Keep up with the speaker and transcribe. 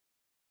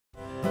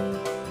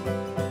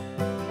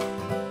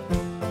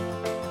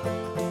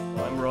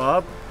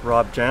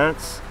Rob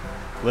Jantz,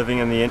 living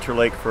in the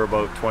Interlake for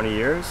about 20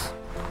 years.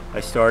 I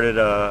started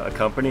a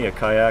company, a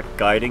kayak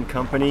guiding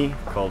company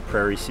called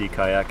Prairie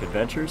Kayak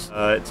Adventures.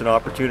 It's an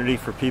opportunity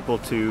for people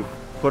to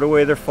put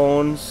away their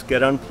phones,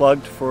 get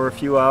unplugged for a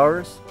few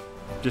hours,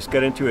 just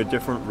get into a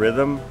different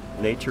rhythm,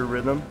 nature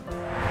rhythm.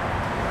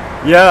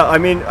 Yeah, I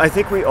mean, I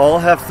think we all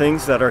have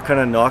things that are kind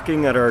of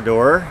knocking at our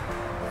door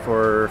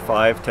for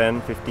 5,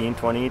 10, 15,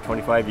 20,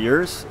 25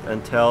 years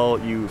until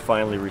you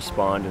finally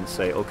respond and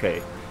say,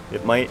 okay,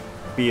 it might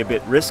be a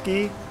bit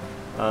risky,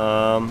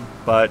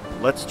 but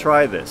let's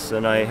try this.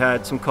 And I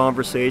had some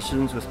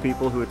conversations with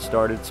people who had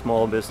started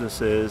small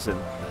businesses and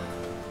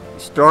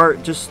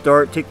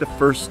take the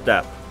first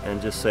step and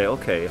just say,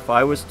 okay, if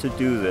I was to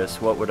do this,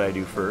 what would I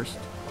do first?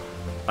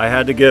 I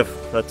had to give.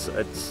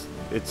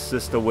 It's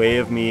just a way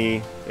of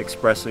me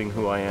expressing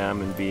who I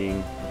am and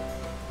being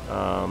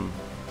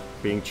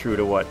true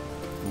to what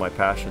my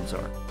passions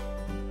are.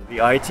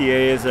 The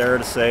ITA is there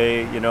to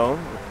say, you know,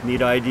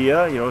 neat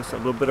idea, you know, it's a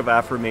little bit of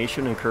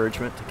affirmation,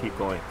 encouragement to keep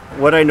going.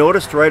 What I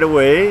noticed right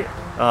away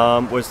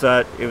was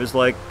that it was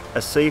like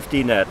a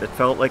safety net. It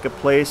felt like a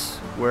place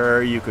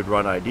where you could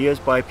run ideas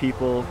by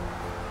people.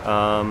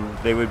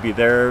 They would be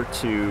there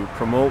to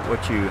promote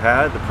what you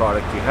had, the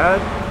product you had.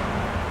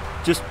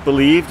 Just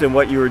believed in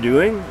what you were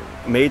doing,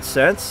 made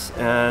sense,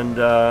 and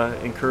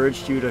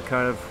encouraged you to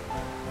kind of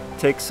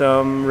take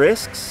some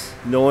risks,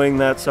 knowing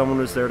that someone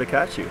was there to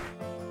catch you.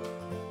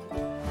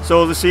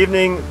 So this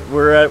evening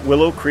we're at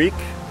Willow Creek,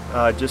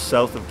 just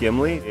south of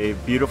Gimli, a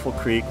beautiful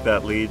creek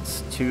that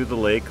leads to the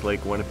lake,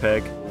 Lake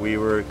Winnipeg. We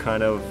were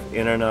kind of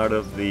in and out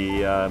of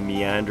the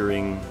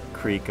meandering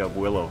creek of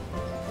Willow.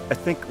 I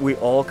think we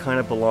all kind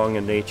of belong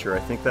in nature. I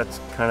think that's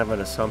kind of an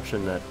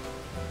assumption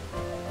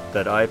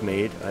that I've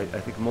made. I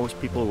think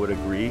most people would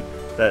agree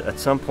that at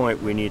some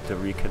point we need to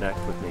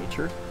reconnect with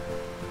nature.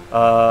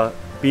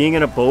 Being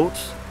in a boat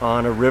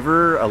on a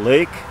river, a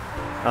lake,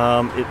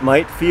 it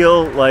might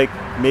feel like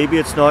maybe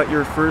it's not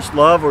your first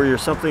love or you're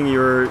something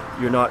you're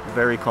not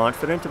very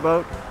confident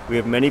about. We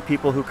have many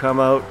people who come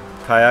out,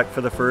 kayak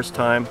for the first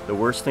time. The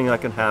worst thing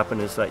that can happen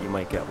is that you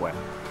might get wet.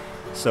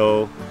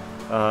 So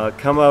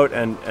come out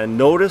and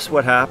notice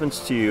what happens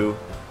to you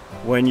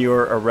when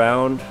you're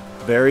around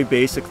very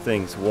basic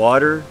things: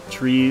 water,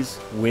 trees,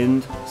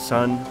 wind,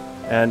 sun.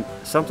 And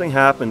something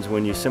happens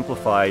when you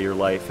simplify your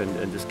life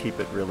and just keep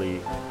it really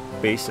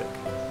basic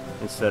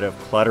instead of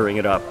cluttering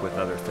it up with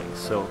other things.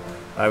 So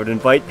I would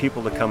invite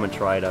people to come and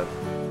try it out.